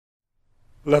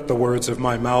Let the words of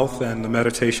my mouth and the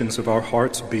meditations of our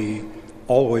hearts be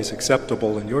always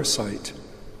acceptable in your sight,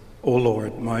 O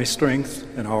Lord, my strength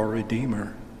and our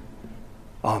Redeemer.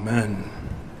 Amen.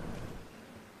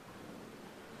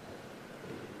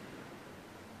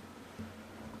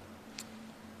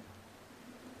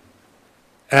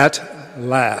 At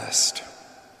last,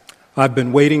 I've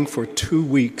been waiting for 2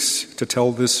 weeks to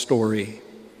tell this story.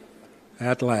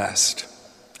 At last.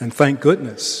 And thank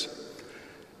goodness.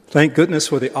 Thank goodness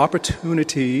for the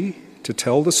opportunity to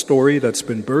tell the story that's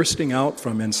been bursting out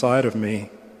from inside of me.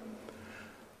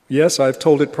 Yes, I've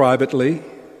told it privately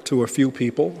to a few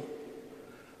people,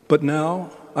 but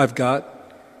now I've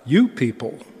got you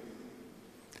people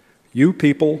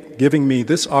giving me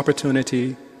this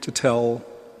opportunity to tell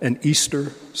an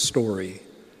Easter story,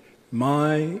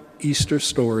 my Easter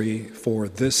story for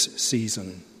this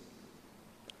season.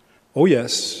 Oh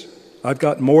yes, I've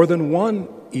got more than one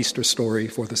Easter story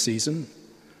for the season,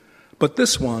 but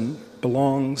this one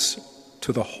belongs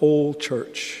to the whole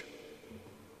church.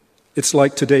 It's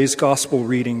like today's gospel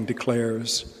reading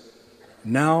declares,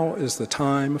 now is the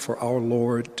time for our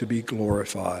Lord to be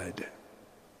glorified.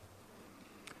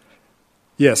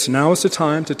 Yes, now is the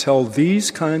time to tell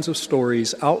these kinds of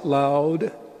stories out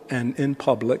loud and in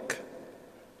public,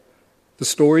 the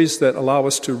stories that allow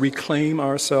us to reclaim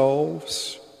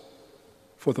ourselves,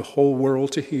 for the whole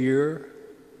world to hear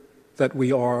that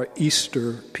we are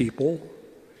Easter people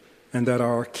and that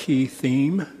our key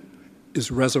theme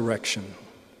is resurrection.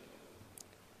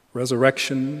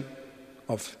 Resurrection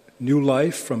of new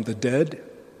life from the dead,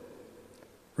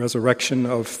 resurrection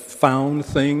of found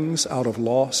things out of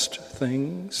lost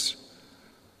things,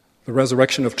 the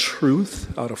resurrection of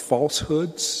truth out of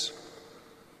falsehoods,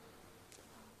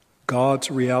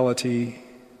 God's reality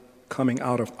coming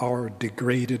out of our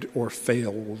degraded or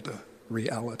failed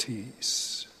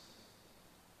realities.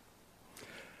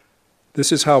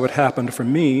 This is how it happened for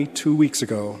me 2 weeks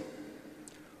ago.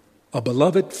 A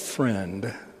beloved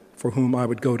friend for whom I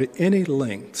would go to any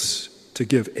lengths to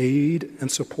give aid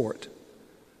and support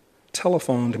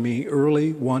telephoned me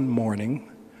early one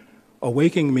morning,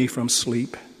 awaking me from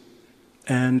sleep,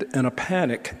 and in a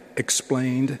panic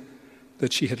explained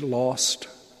that she had lost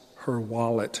her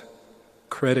wallet,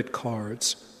 credit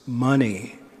cards,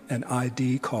 money, and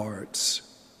ID cards.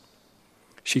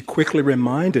 She quickly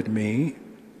reminded me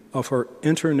of her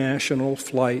international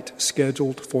flight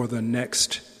scheduled for the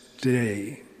next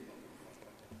day.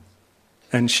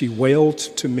 And she wailed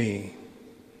to me,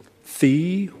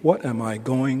 "Thee, what am I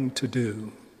going to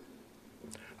do?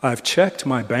 I've checked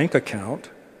my bank account,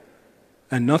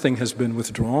 and nothing has been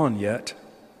withdrawn yet.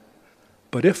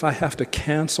 But if I have to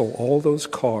cancel all those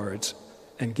cards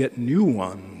and get new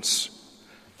ones,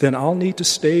 then I'll need to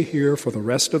stay here for the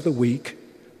rest of the week,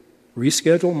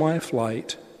 reschedule my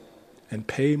flight, and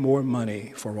pay more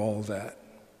money for all that."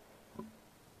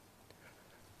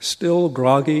 Still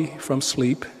groggy from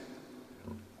sleep,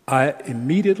 I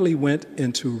immediately went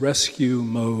into rescue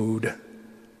mode,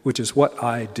 which is what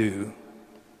I do.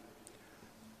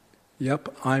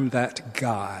 Yep, I'm that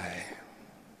guy.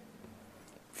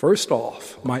 First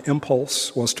off, my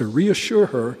impulse was to reassure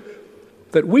her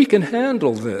that we can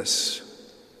handle this.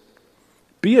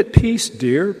 Be at peace,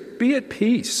 dear, be at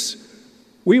peace.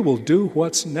 We will do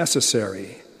what's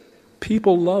necessary.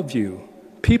 People love you.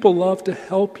 People love to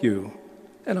help you,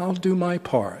 and I'll do my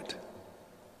part.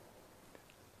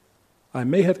 I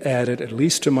may have added, at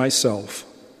least to myself,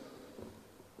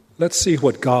 let's see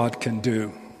what God can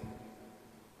do.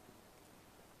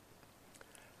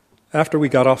 After we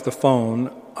got off the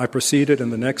phone, I proceeded in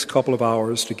the next couple of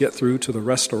hours to get through to the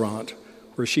restaurant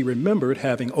where she remembered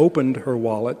having opened her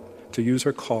wallet to use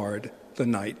her card the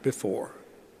night before.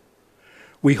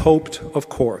 We hoped, of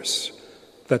course,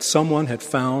 that someone had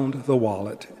found the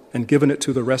wallet and given it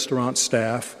to the restaurant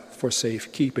staff for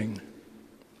safekeeping.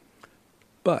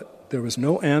 But there was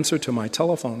no answer to my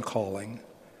telephone calling.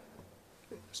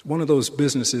 It's one of those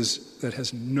businesses that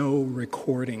has no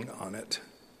recording on it.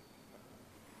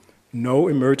 No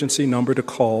emergency number to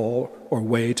call or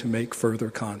way to make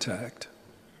further contact.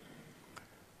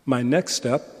 My next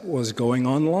step was going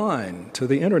online to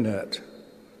the internet.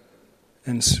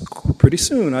 And pretty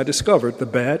soon I discovered the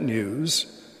bad news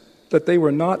that they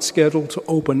were not scheduled to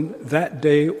open that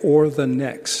day or the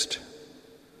next.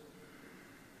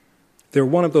 They're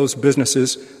one of those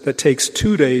businesses that takes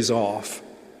 2 days off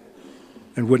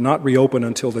and would not reopen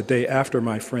until the day after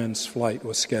my friend's flight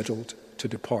was scheduled to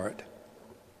depart.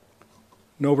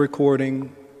 No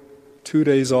recording, 2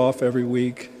 days off every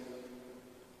week,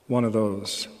 one of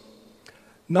those.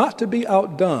 Not to be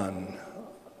outdone,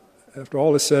 After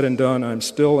all is said and done, I'm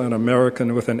still an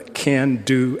American with an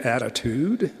can-do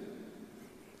attitude.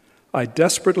 I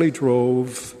desperately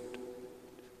drove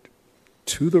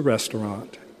to the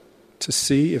restaurant to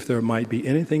see if there might be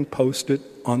anything posted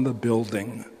on the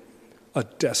building. A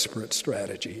desperate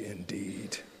strategy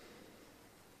indeed.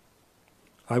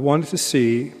 I wanted to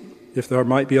see if there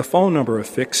might be a phone number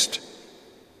affixed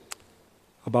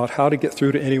about how to get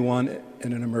through to anyone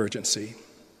in an emergency.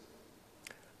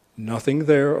 Nothing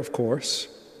there, of course.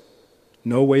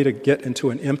 No way to get into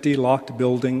an empty, locked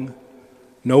building.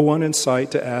 No one in sight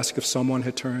to ask if someone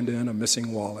had turned in a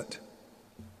missing wallet.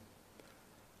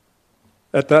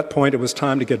 At that point, it was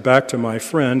time to get back to my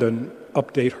friend and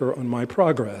update her on my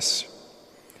progress.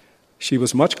 She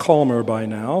was much calmer by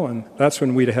now, and that's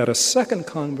when we'd had a second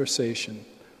conversation.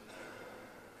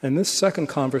 And this second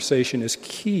conversation is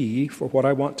key for what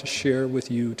I want to share with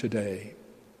you today.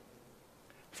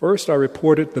 First, I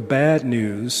reported the bad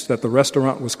news that the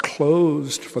restaurant was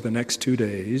closed for the next 2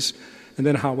 days. And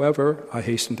then, I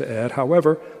hasten to add,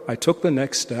 I took the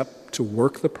next step to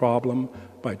work the problem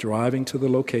by driving to the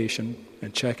location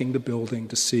and checking the building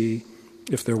to see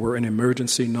if there were an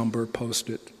emergency number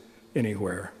posted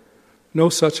anywhere. No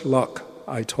such luck,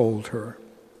 I told her.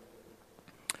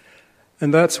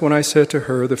 And that's when I said to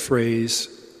her the phrase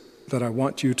that I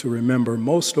want you to remember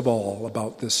most of all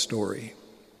about this story.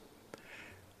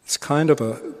 It's kind of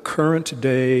a current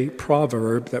day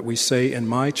proverb that we say in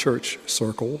my church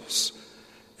circles,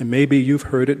 and maybe you've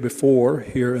heard it before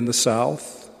here in the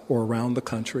South or around the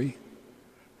country.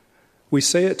 We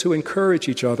say it to encourage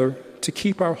each other to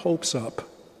keep our hopes up,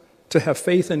 to have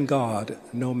faith in God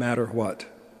no matter what.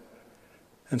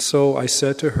 And so I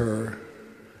said to her,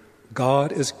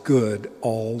 God is good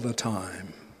all the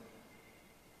time.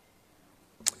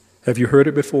 Have you heard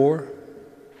it before?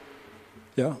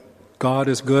 Yeah. God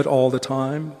is good all the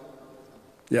time?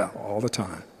 Yeah, all the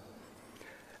time.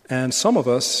 And some of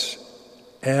us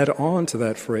add on to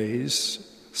that phrase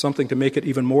something to make it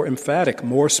even more emphatic,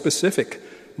 more specific,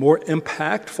 more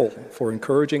impactful for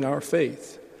encouraging our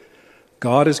faith.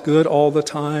 God is good all the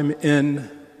time in...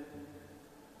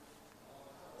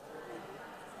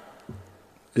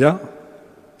 Yeah?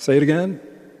 Say it again?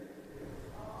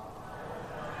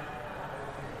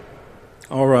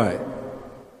 All right.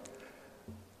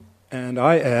 And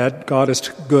I add, God is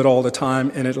good all the time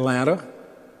in Atlanta.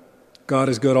 God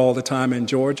is good all the time in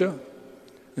Georgia.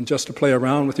 And just to play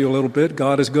around with you a little bit,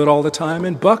 God is good all the time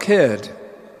in Buckhead.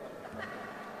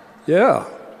 Yeah.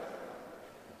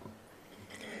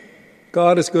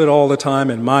 God is good all the time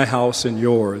in my house and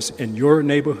yours, in your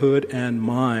neighborhood and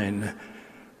mine.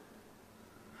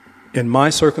 In my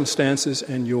circumstances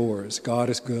and yours, God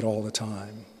is good all the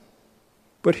time.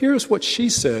 But here's what she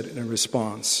said in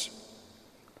response.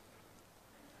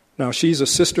 Now, she's a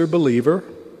sister believer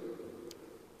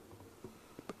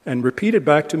and repeated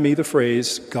back to me the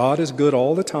phrase, God is good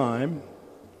all the time,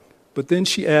 but then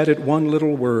she added one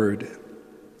little word,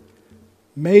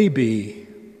 maybe.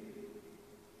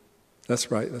 That's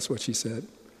right, that's what she said.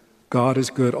 God is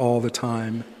good all the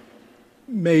time,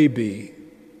 maybe.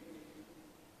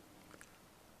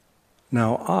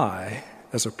 Now I,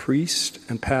 as a priest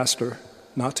and pastor,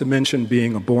 not to mention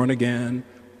being a born-again,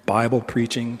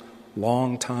 Bible-preaching,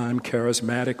 long-time,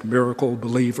 charismatic, miracle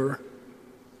believer,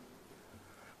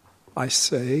 I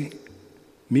say,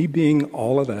 me being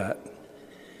all of that,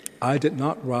 I did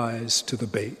not rise to the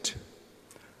bait.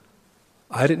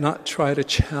 I did not try to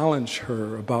challenge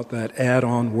her about that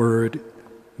add-on word,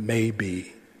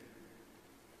 maybe.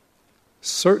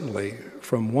 Certainly,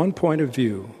 from one point of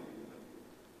view,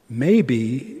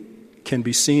 maybe can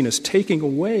be seen as taking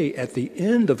away at the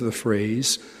end of the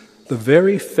phrase the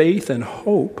very faith and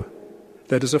hope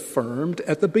that is affirmed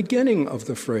at the beginning of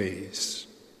the phrase.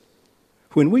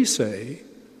 When we say,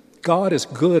 God is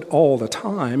good all the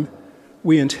time,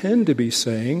 we intend to be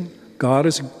saying, God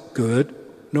is good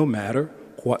no matter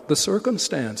what the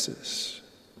circumstances.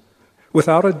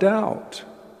 Without a doubt.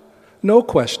 No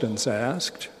questions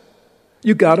asked.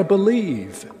 You got to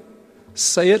believe.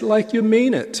 Say it like you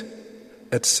mean it,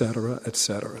 etc.,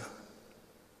 etc.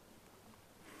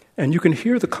 And you can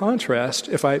hear the contrast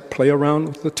if I play around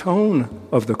with the tone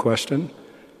of the question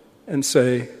and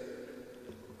say,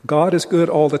 God is good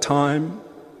all the time,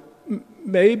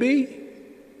 maybe?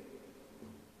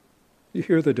 You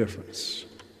hear the difference.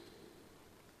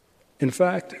 In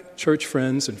fact, church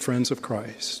friends and friends of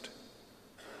Christ,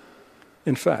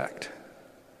 in fact,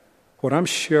 what I'm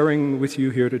sharing with you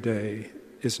here today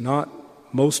is not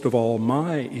most of all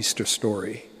my Easter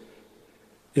story.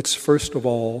 It's first of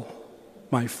all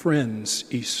my friend's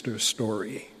Easter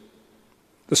story.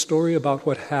 The story about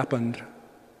what happened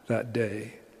that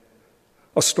day.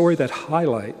 a story that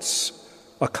highlights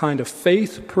a kind of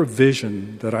faith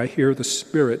provision that I hear the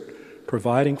Spirit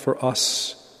providing for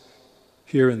us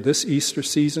here in this Easter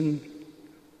season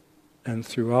and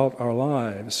throughout our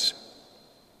lives.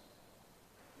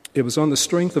 It was on the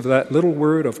strength of that little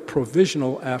word of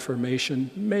provisional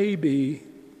affirmation, maybe,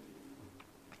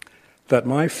 that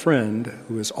my friend,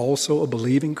 who is also a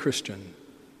believing Christian,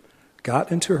 got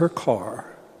into her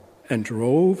car and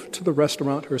drove to the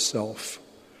restaurant herself,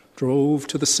 drove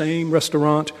to the same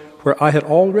restaurant where I had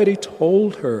already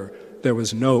told her there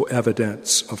was no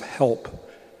evidence of help,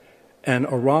 and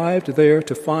arrived there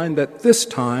to find that this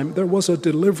time there was a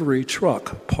delivery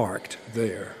truck parked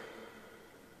there.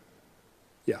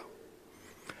 Yeah.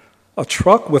 A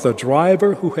truck with a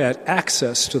driver who had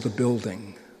access to the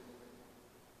building.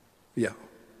 Yeah.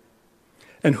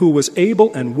 And who was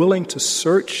able and willing to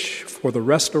search for the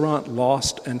restaurant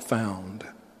lost and found.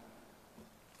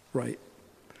 Right.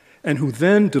 And who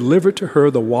then delivered to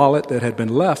her the wallet that had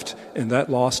been left in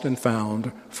that lost and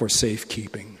found for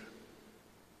safekeeping.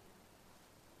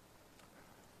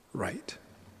 Right.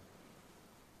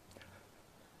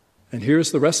 And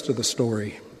here's the rest of the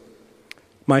story.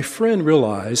 My friend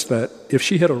realized that if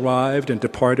she had arrived and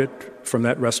departed from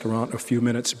that restaurant a few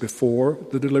minutes before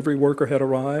the delivery worker had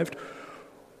arrived,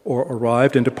 or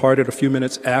arrived and departed a few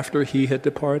minutes after he had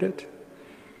departed,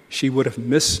 she would have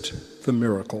missed the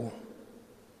miracle.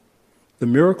 The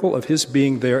miracle of his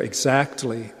being there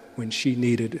exactly when she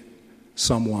needed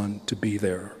someone to be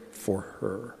there for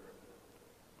her.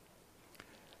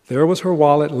 There was her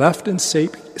wallet left in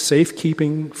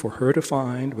safekeeping for her to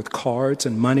find, with cards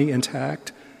and money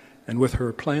intact, and with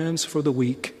her plans for the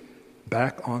week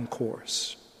back on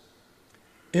course.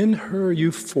 In her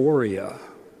euphoria,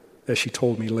 as she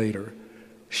told me later,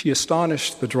 she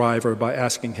astonished the driver by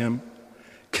asking him,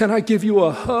 "Can I give you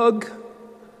a hug?"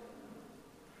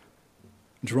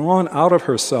 Drawn out of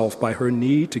herself by her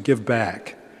need to give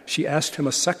back, she asked him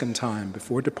a second time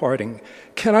before departing,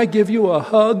 "Can I give you a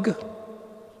hug?"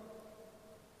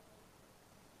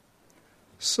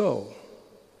 So,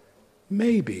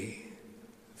 maybe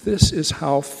this is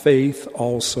how faith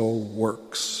also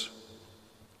works,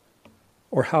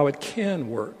 or how it can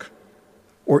work,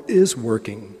 or is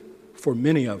working for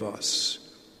many of us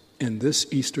in this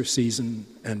Easter season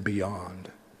and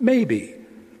beyond. Maybe,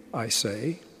 I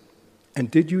say. And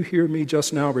did you hear me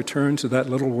just now return to that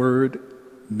little word,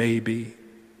 maybe?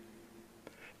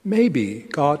 Maybe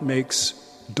God makes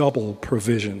double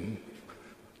provision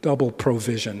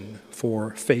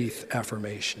for faith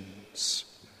affirmations.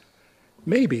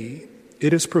 Maybe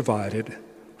it is provided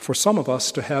for some of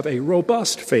us to have a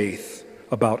robust faith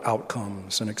about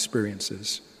outcomes and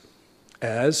experiences,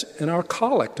 as in our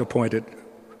collect appointed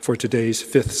for today's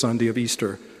fifth Sunday of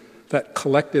Easter, that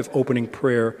collective opening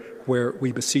prayer where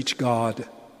we beseech God,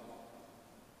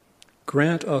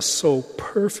 grant us so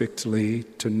perfectly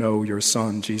to know your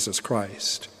Son, Jesus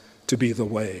Christ, to be the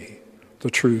way,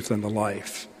 the truth, and the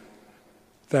life,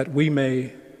 that we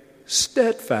may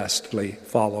steadfastly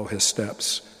follow his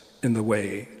steps in the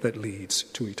way that leads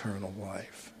to eternal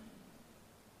life.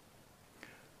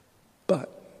 But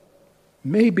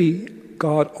maybe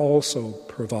God also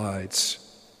provides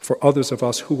for others of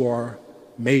us who are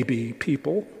maybe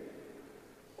people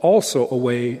also a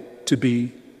way to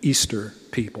be Easter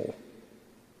people.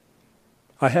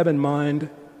 I have in mind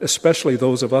especially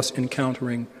those of us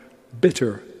encountering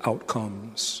bitter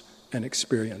outcomes and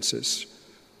experiences,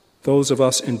 those of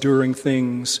us enduring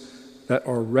things that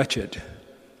are wretched,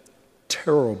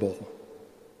 terrible,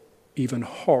 even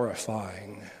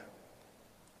horrifying.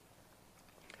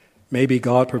 Maybe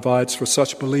God provides for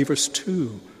such believers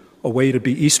too a way to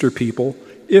be Easter people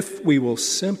if we will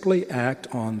simply act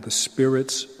on the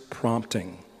Spirit's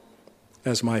prompting,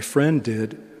 as my friend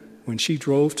did when she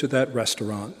drove to that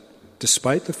restaurant,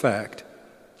 despite the fact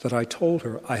that I told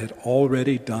her I had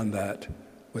already done that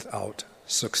without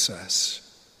success.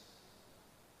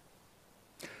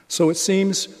 So it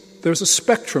seems there's a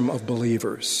spectrum of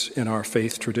believers in our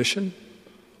faith tradition.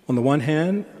 On the one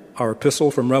hand, our epistle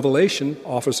from Revelation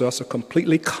offers us a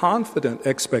completely confident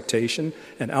expectation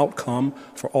and outcome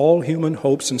for all human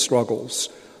hopes and struggles.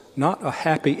 Not a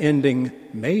happy ending,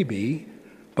 maybe,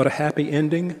 but a happy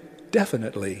ending,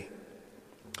 definitely.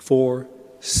 For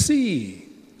see,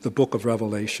 the book of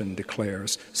Revelation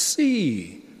declares,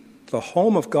 see, the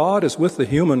home of God is with the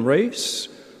human race.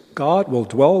 God will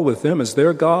dwell with them as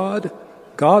their God.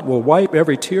 God will wipe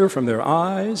every tear from their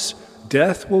eyes.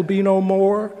 Death will be no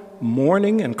more.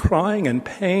 Mourning and crying and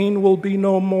pain will be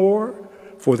no more,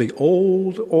 for the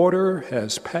old order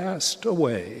has passed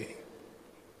away.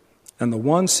 And the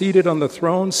one seated on the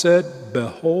throne said,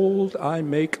 "Behold, I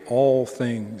make all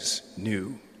things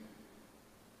new."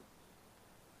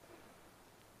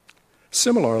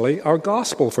 Similarly, our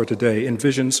gospel for today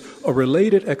envisions a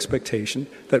related expectation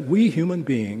that we human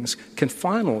beings can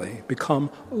finally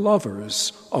become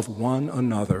lovers of one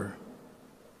another.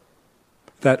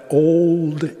 That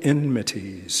old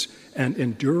enmities and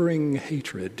enduring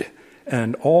hatred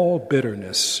and all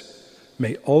bitterness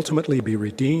may ultimately be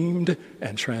redeemed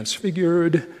and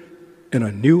transfigured in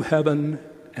a new heaven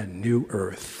and new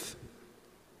earth.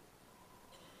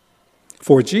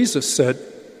 For Jesus said,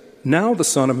 "Now the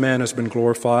Son of Man has been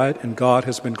glorified, and God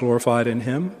has been glorified in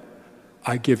him.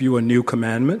 I give you a new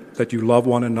commandment, that you love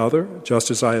one another. Just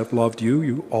as I have loved you,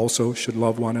 you also should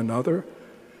love one another.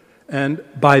 And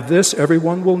by this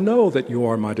everyone will know that you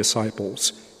are my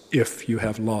disciples, if you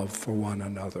have love for one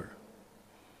another."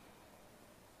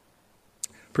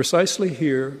 Precisely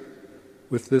here,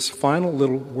 with this final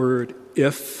little word,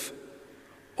 "if,"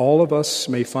 all of us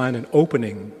may find an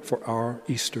opening for our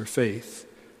Easter faith.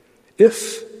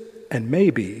 If and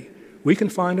maybe we can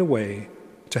find a way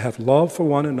to have love for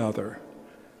one another,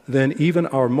 then even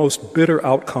our most bitter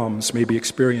outcomes may be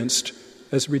experienced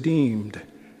as redeemed.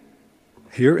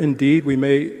 Here, indeed, we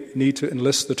may need to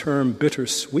enlist the term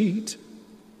bittersweet.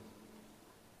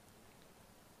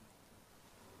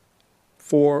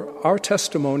 For our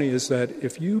testimony is that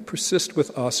if you persist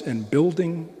with us in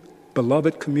building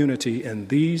beloved community in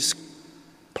these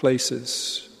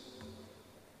places,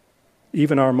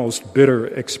 even our most bitter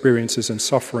experiences and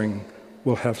suffering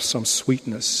will have some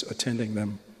sweetness attending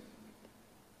them.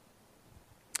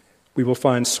 We will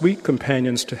find sweet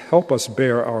companions to help us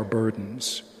bear our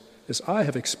burdens, as I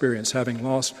have experienced having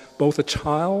lost both a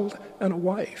child and a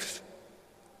wife.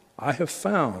 I have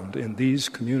found in these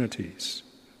communities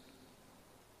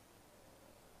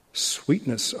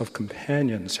sweetness of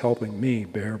companions helping me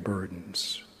bear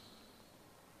burdens.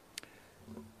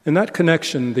 In that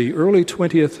connection, the early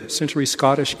 20th century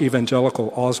Scottish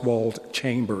evangelical Oswald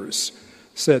Chambers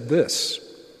said this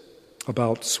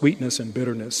about sweetness and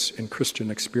bitterness in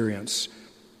Christian experience.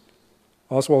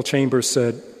 Oswald Chambers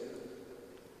said,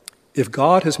 "If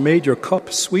God has made your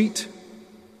cup sweet,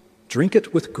 drink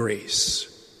it with grace.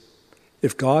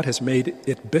 If God has made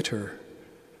it bitter,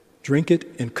 drink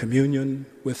it in communion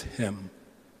with Him."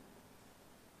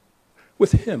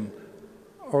 With Him,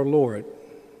 our Lord,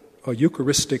 a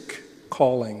Eucharistic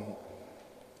calling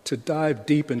to dive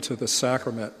deep into the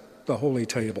sacrament, the holy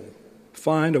table,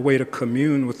 find a way to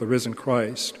commune with the risen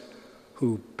Christ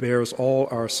who bears all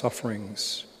our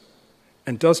sufferings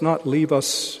and does not leave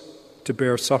us to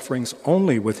bear sufferings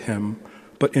only with Him,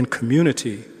 but in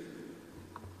community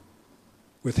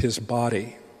with His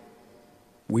body,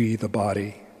 we the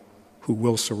body, who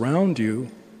will surround you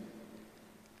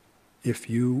if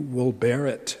you will bear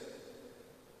it.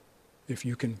 If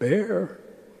you can bear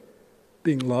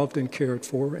being loved and cared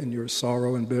for in your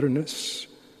sorrow and bitterness,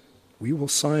 we will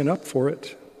sign up for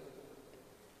it.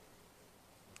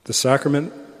 The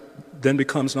sacrament then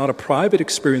becomes not a private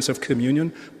experience of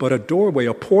communion, but a doorway,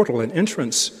 a portal, an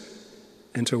entrance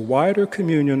into wider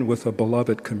communion with a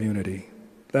beloved community.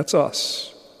 That's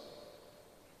us.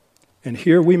 And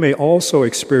here we may also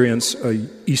experience an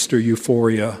Easter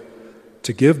euphoria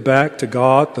to give back to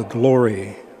God the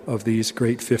glory of these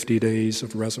great 50 days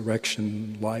of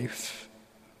resurrection life.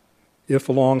 If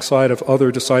alongside of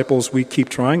other disciples we keep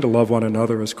trying to love one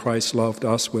another as Christ loved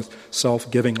us with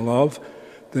self-giving love,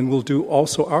 then we'll do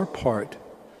also our part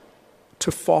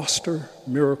to foster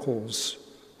miracles,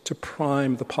 to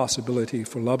prime the possibility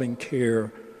for loving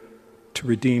care, to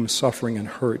redeem suffering and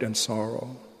hurt and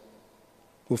sorrow.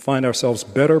 We'll find ourselves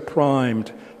better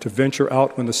primed to venture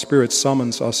out when the Spirit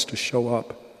summons us to show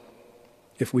up.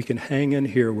 If we can hang in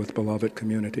here with beloved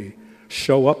community,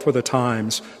 show up for the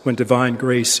times when divine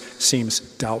grace seems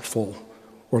doubtful,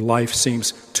 or life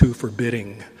seems too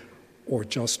forbidding, or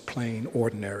just plain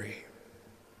ordinary.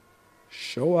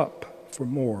 Show up for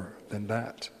more than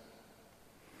that.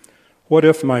 What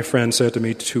if, my friend said to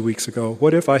me 2 weeks ago,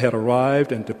 what if I had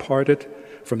arrived and departed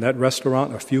from that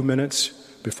restaurant a few minutes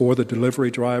before the delivery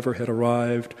driver had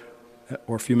arrived,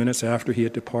 or a few minutes after he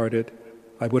had departed?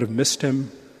 I would have missed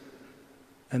him.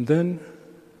 And then,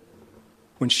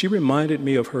 when she reminded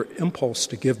me of her impulse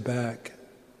to give back,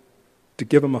 to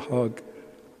give him a hug,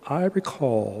 I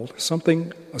recalled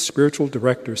something a spiritual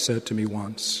director said to me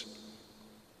once.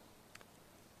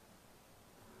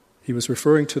 He was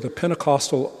referring to the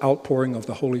Pentecostal outpouring of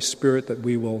the Holy Spirit that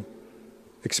we will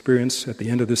experience at the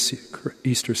end of this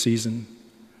Easter season.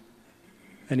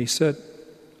 And he said,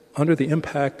 under the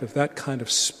impact of that kind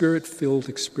of Spirit-filled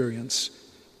experience,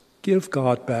 give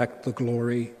God back the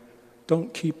glory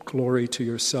Don't keep glory to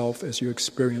yourself as you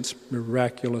experience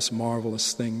miraculous,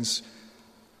 marvelous things.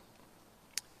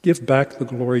 Give back the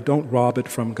glory. Don't rob it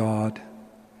from God.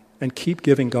 And keep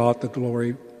giving God the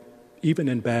glory even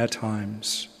in bad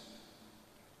times.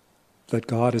 That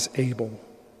God is able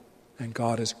and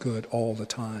God is good all the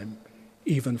time,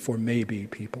 even for maybe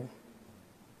people.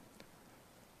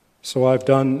 So I've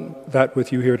done that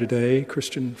with you here today,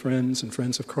 Christian friends and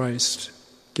friends of Christ,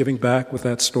 giving back with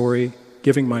that story.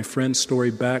 Giving my friend's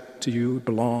story back to you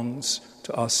belongs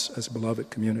to us as a beloved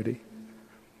community.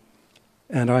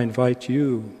 And I invite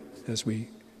you, as we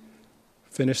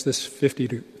finish this 50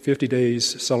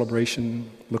 days celebration,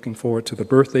 looking forward to the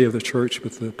birthday of the church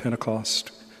with the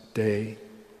Pentecost Day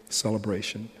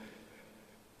celebration.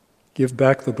 Give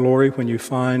back the glory when you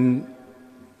find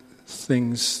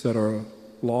things that are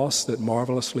lost that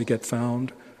marvelously get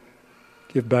found.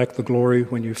 Give back the glory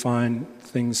when you find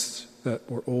things that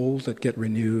were old that get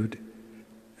renewed,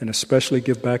 and especially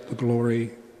give back the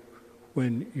glory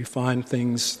when you find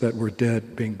things that were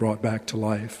dead being brought back to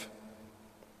life.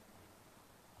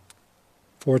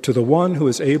 For to the one who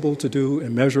is able to do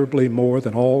immeasurably more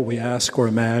than all we ask or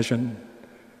imagine,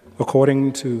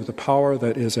 according to the power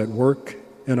that is at work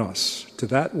in us, to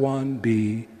that one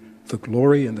be the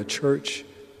glory in the church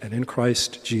and in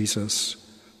Christ Jesus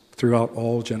throughout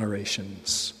all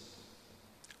generations.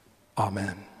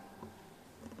 Amen.